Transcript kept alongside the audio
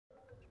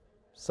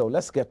So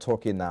let's get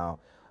talking now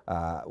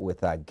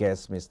with our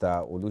guest,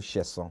 Mr.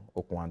 Olusegun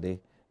Okwande.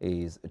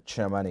 He is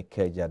chairman in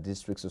Ikeja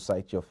District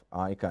Society of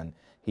ICANN.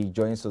 He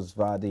joins us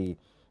via the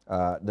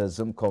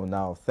Zoom call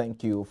now.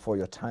 Thank you for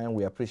your time.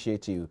 We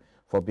appreciate you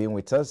for being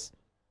with us.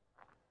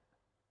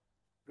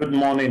 Good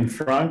morning,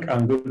 Frank,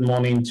 and good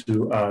morning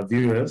to our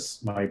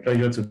viewers. My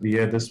pleasure to be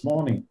here this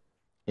morning.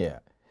 Yeah.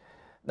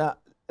 Now,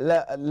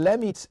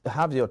 let me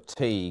have your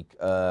take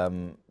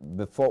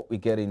before we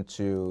get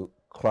into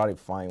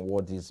clarifying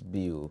what this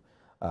bill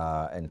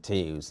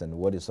entails and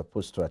what it's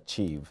supposed to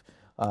achieve.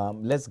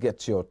 Let's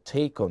get your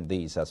take on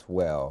this as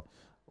well.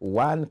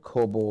 1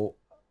 kobo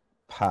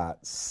per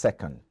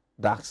second,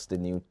 that's the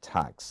new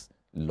tax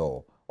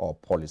law or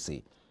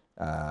policy,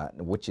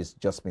 which has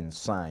just been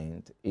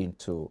signed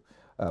into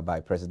by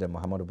President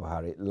Muhammadu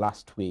Buhari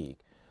last week.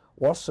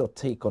 What's your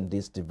take on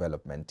this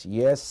development?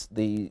 Yes,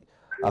 the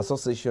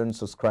association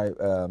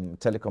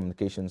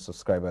telecommunication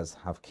subscribers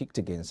have kicked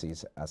against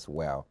this as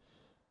well.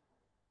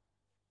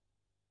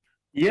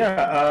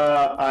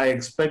 Yeah, I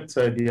expect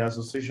the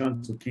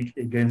association to kick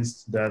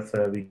against that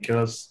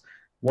because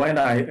when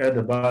I heard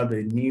about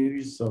the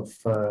news of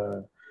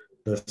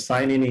the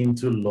signing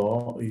into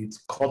law, it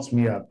caught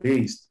me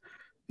abased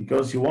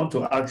because you want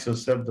to ask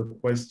yourself the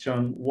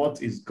question,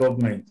 what is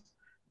government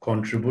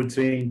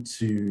contributing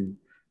to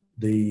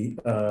the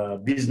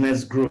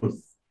business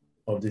growth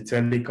of the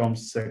telecom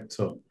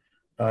sector?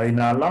 In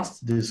our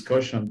last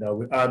discussion that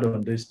we had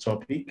on this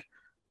topic,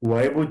 we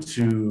were able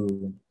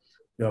to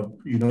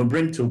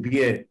bring to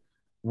bear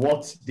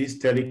what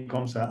these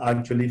telecoms are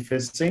actually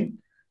facing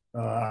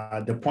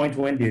at the point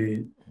when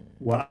they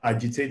were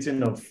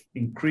agitating of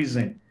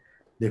increasing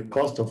the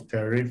cost of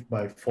tariff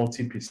by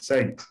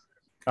 40%.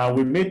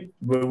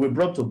 We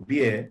brought to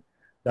bear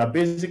that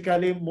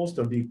basically most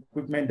of the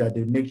equipment that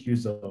they make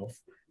use of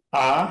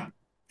are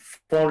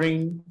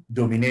foreign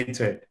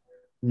dominated.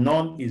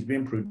 None is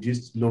being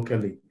produced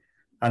locally.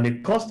 And the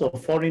cost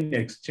of foreign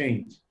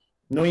exchange,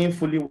 knowing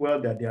fully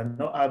well that they are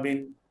not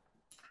having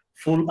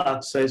full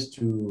access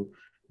to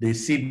the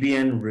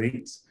CBN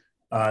rates,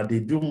 they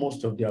do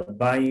most of their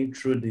buying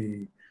through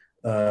the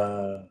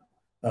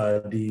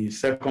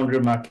secondary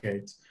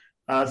market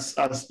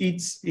as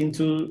eats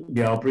into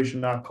their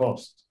operational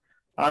cost.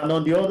 And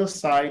on the other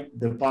side,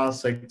 the power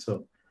sector.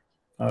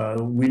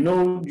 We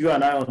know, you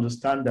and I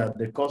understand that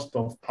the cost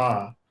of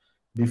power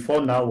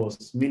before now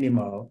was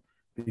minimal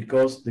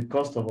because the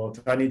cost of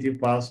alternative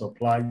power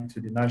supply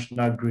to the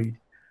national grid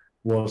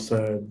was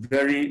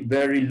very,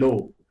 very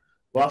low.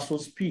 But as we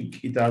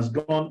speak, it has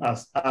gone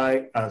as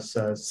high as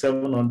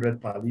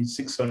 700 per litre,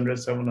 600,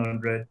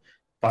 700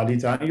 per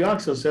litre. And you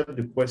ask yourself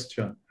the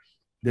question,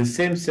 the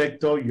same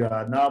sector you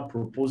are now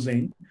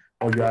proposing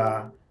or you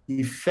are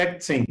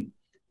effecting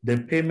the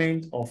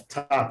payment of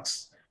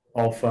tax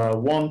of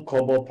 1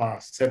 kobo per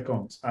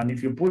second. And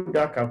if you put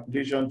that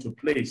calculation to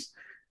place,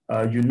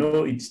 you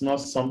know it's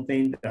not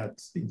something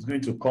that is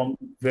going to come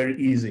very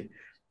easy.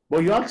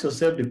 But you ask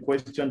yourself the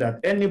question that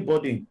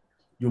anybody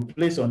you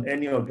place on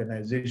any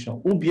organization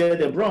who bear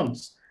the brunt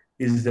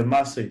is the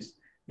masses.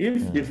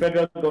 If the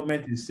federal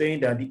government is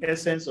saying that the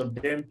essence of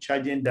them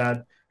charging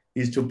that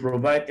is to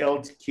provide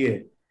health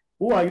care,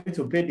 who are you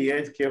to pay the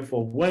health care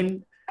for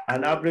when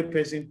an average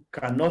person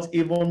cannot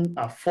even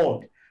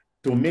afford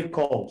to make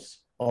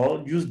calls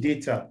or use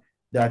data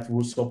that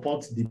will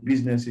support the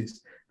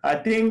businesses? I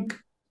think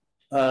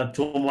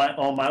on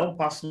my own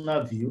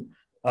personal view,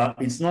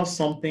 it's not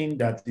something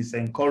that is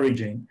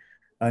encouraging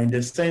in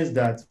the sense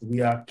that we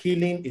are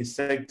killing a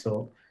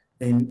sector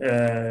in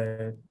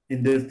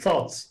the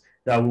thoughts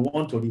that we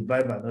want to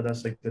revive another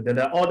sector. There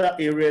are other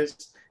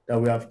areas that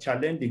we have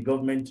challenged the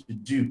government to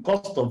do.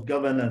 Cost of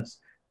governance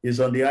is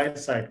on the high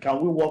side. Can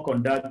we work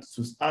on that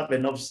to have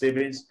enough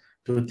savings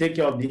to take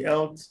care of the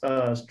health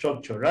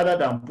structure rather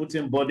than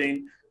putting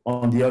burden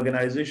on the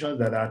organizations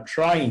that are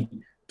trying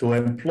to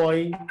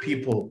employ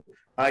people?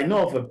 I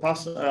know of a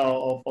person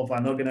of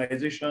an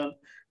organization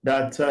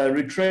that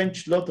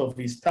retrenched a lot of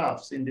his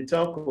staffs in the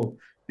telco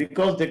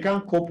because they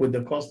can't cope with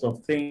the cost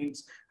of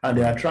things and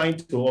they are trying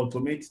to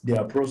automate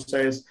their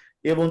process,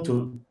 even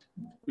to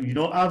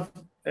have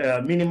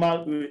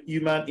minimal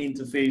human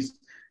interface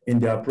in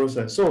their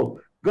process.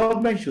 So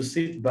government should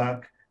sit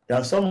back,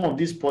 that some of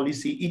this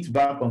policy eats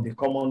back on the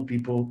common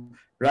people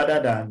rather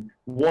than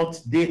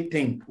what they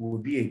think will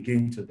be a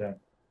gain to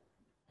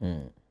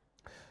them.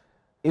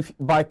 If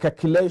by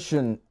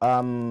calculation,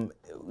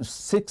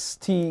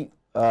 60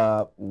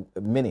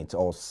 minutes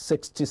or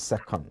 60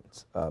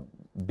 seconds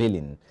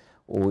billing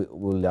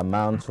will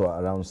amount to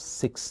around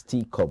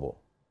 60 kobo.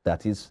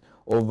 That is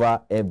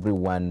over every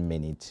 1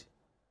 minute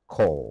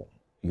call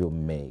you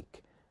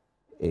make,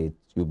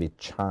 you'll be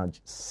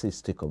charged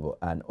 60 kobo,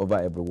 and over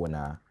every 1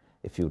 hour,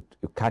 if you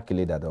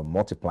calculate that or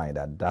multiply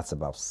that, that's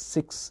about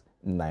 6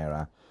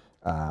 naira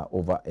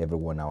over every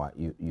 1 hour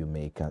you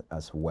make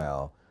as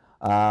well.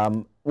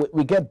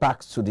 We get back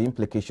to the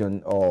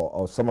implication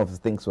or some of the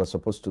things we're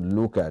supposed to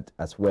look at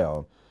as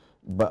well,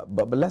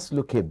 but let's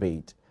look a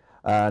bit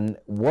and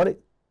what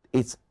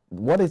is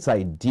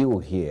ideal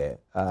here.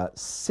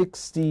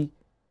 60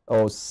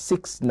 or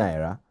 6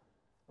 naira,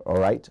 all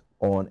right,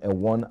 on a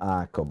 1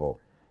 hour cable.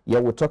 Yeah,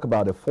 we'll talk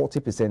about a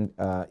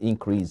 40%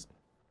 increase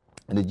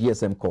in the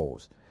GSM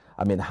calls.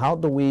 I mean, how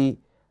do we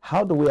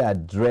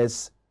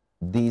address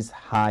this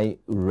high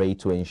rate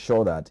to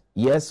ensure that,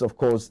 yes, of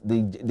course,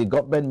 the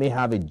government may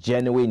have a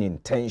genuine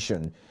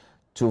intention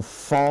to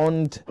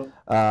fund,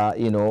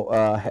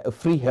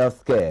 free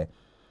healthcare,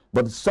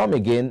 but some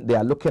again, they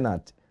are looking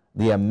at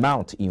the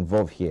amount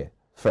involved here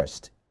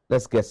first.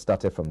 Let's get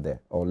started from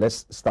there, or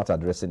let's start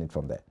addressing it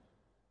from there.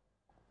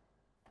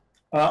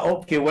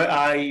 Okay, well,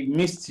 I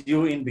missed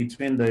you in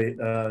between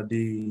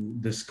the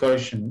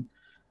discussion,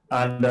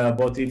 and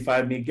but if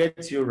I may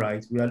get you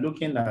right, we are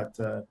looking at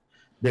the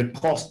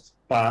cost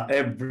per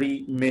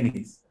every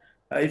minute.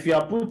 If you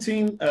are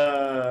putting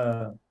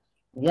 1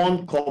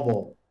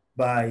 kobo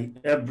by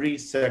every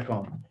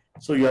second,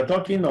 so you are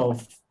talking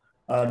of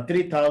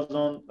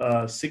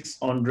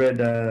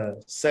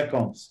 3,600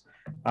 seconds,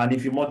 and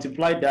if you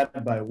multiply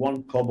that by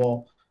 1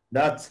 kobo,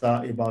 that's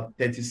about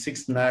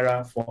 36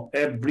 naira for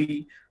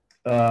every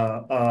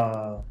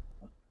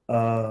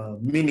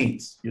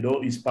minutes. You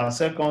know, is per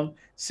second.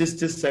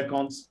 60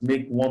 seconds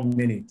make 1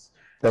 minute.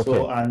 Okay.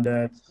 So,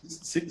 and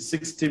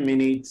 60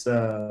 minutes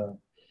make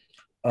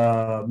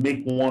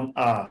 1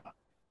 hour.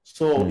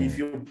 So if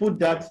you put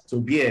that to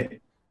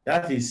bear,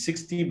 that is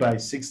 60 by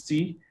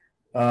 60,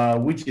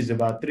 which is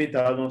about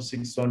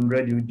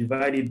 3,600. You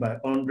divide it by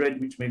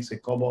 100, which makes a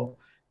kobo,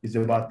 is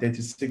about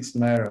 36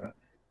 naira.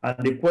 And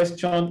the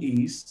question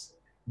is,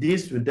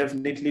 this will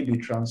definitely be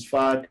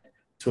transferred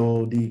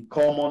to the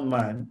common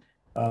man,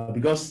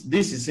 because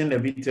this is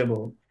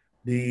inevitable.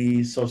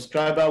 The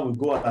subscriber will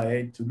go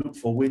ahead to look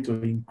for a way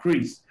to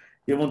increase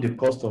even the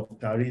cost of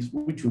tariffs,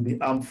 which will be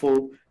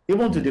harmful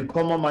even to the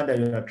common man that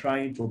you are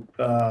trying to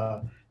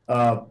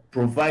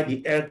provide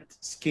the health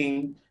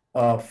scheme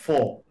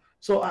for.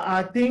 So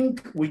I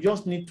think we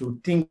just need to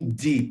think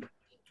deep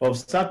of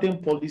certain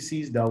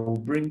policies that will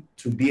bring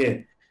to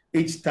bear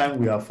each time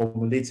we are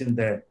formulating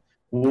them.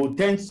 We will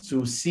tend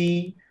to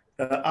see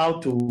how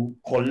to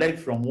collect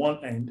from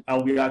one end,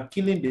 and we are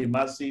killing the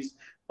masses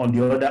on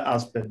the other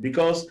aspect.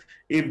 Because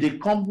if the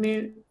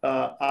company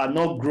are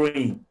not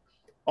growing,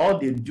 all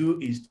they do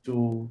is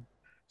to,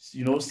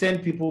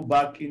 send people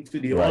back into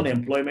the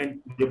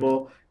unemployment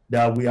labor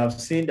that we have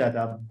seen that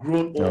have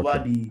grown over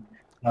the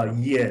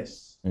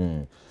years.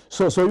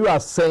 So you are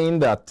saying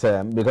that,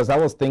 because I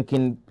was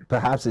thinking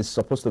perhaps it's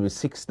supposed to be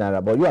 6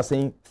 naira, but you are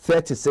saying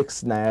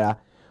 36 naira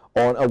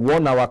on a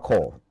 1 hour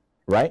call,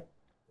 right?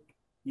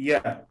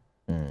 Yeah.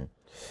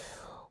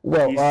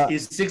 Well,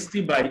 it's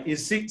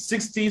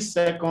 60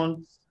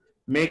 seconds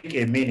make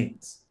a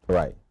minute.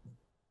 Right.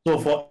 So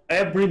for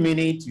every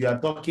minute you are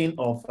talking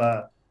of,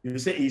 you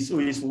say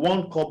it's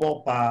 1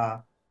 kobo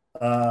per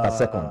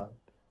second.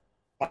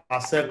 Per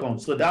second.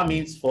 So that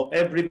means for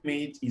every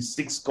minute is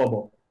 6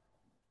 kobo.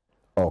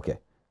 Okay,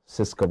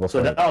 6 kobo.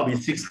 So that will be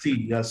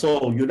 60. Yeah.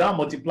 So you now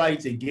multiply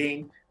it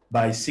again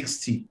by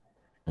 60,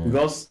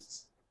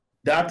 because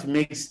that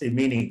makes a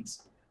minute.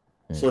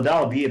 So that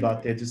will be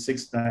about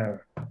 36 naira.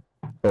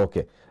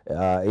 Okay,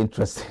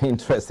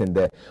 interesting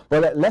there.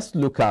 Well, let's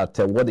look at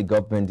what the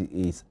government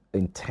is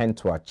intent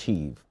to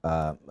achieve,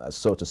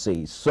 so to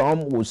say.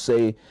 Some will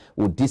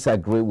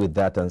disagree with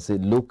that and say,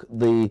 look,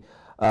 the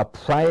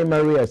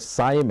primary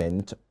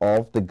assignment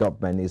of the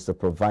government is to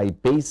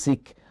provide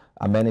basic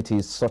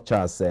amenities such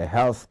as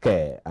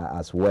healthcare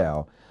as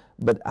well.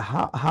 But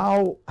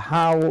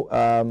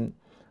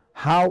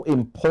how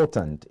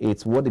important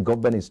it's what the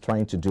government is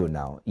trying to do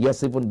now?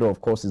 Yes, even though, of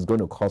course, it's going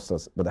to cost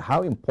us, but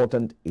how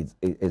important is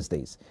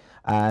this?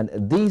 And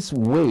this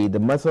way, the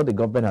method the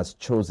government has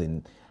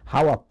chosen,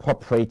 how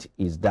appropriate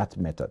is that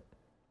method?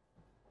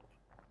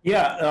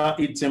 Yeah,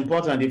 it's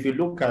important. If you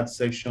look at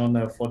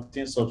section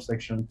 14,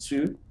 subsection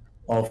 2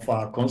 of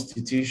our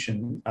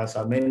Constitution as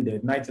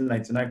amended,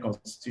 1999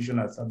 Constitution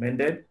as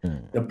amended,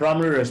 the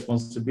primary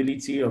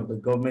responsibility of the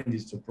government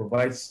is to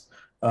provide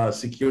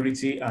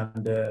security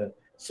and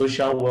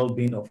social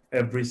well-being of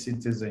every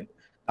citizen.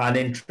 And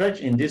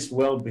entrenched in this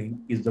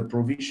well-being is the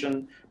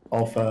provision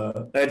of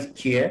health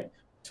care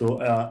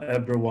to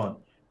everyone.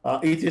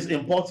 It is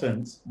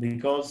important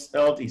because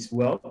health is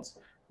wealth,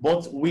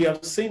 but we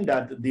have seen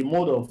that the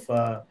mode of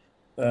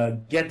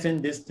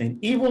getting this thing,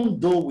 even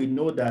though we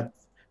know that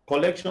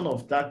collection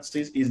of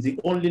taxes is the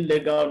only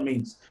legal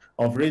means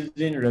of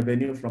raising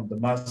revenue from the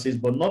masses,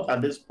 but not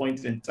at this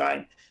point in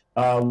time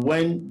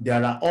when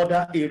there are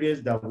other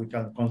areas that we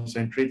can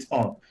concentrate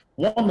on.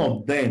 One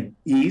of them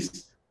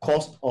is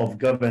cost of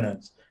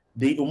governance.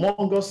 The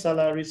humongous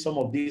salaries some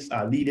of these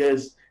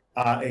leaders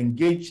are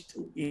engaged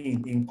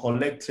in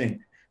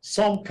collecting.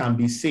 Some can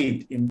be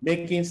saved in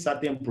making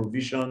certain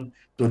provision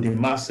to the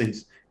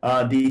masses.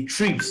 The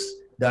trips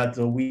that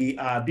we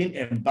are being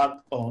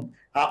embarked on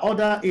are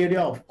other area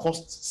of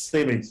cost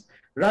savings,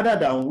 rather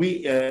than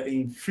we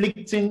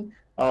inflicting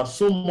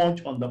so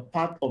much on the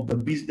part of the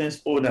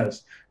business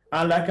owners.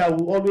 And like I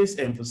will always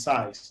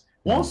emphasize,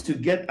 once you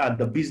get at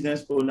the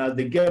business owners,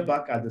 they get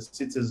back at the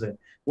citizen.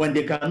 When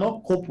they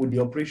cannot cope with the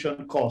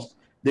operation cost,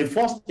 the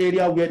first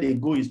area where they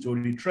go is to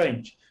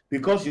retrench,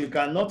 because you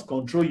cannot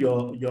control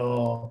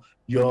your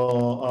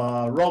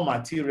raw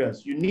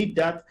materials. You need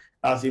that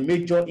as a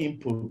major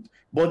input.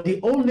 But the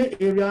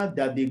only area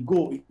that they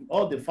go in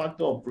all the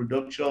factor of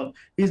production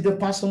is the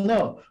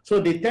personnel. So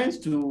they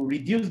tend to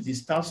reduce the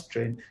staff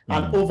strength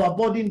and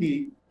overburden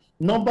the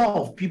number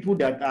of people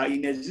that are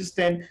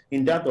inexistent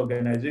in that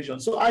organization.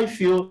 So I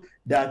feel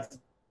that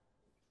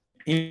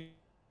is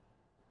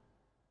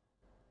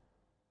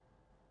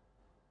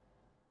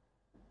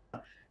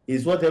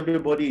what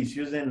everybody is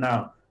using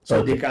now.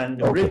 So they can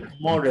reap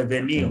more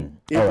revenue,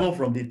 even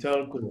from the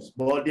telcos.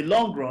 But the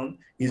long run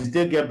is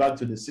they get back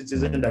to the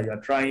citizen that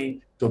you're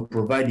trying to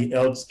provide the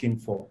health scheme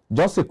for.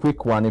 Just a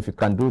quick one, if you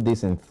can do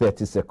this in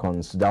 30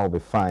 seconds, that will be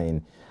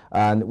fine.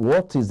 And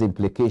what is the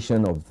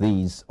implication of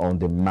these on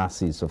the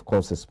masses, of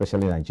course,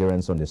 especially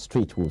Nigerians on the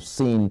street? We've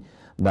seen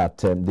that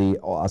the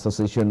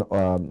Association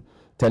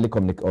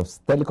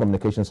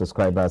telecommunication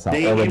subscribers are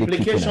already The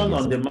implication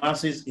on the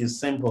masses is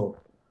simple.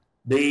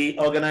 The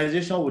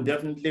organization will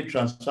definitely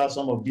transfer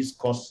some of these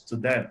costs to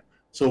them.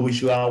 So we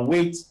should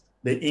await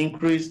the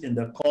increase in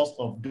the cost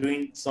of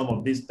doing some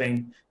of these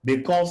things,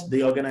 because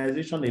the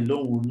organization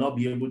alone will not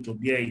be able to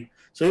bear it.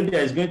 So if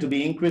there is going to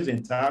be increase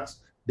in tax,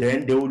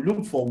 then they will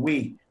look for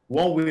way,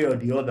 one way or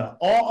the other.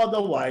 Or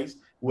otherwise,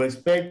 we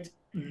expect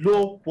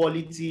low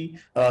quality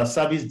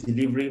service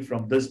delivery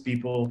from those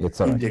people if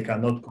they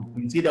cannot cope.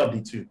 It's either of the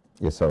two.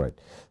 Yes, all right.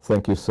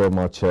 Thank you so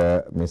much,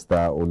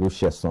 Mr.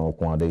 Olusegun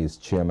Okunade is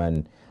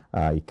Chairman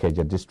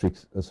Ikeja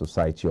District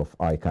Society of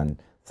ICANN.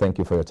 Thank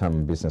you for your time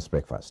on Business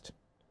Breakfast.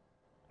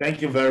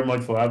 Thank you very much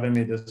for having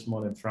me this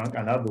morning, Frank,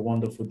 and have a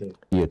wonderful day.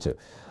 You too.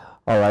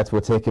 All right, we'll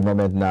take a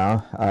moment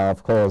now.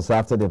 Of course,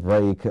 after the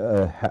break,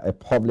 a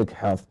public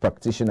health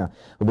practitioner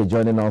will be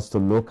joining us to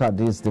look at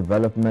this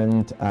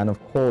development and, of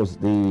course,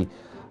 the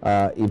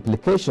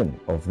implication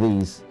of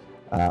these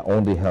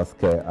on the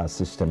healthcare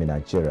system in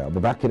Nigeria. I'll be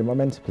back in a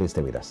moment. Please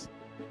stay with us.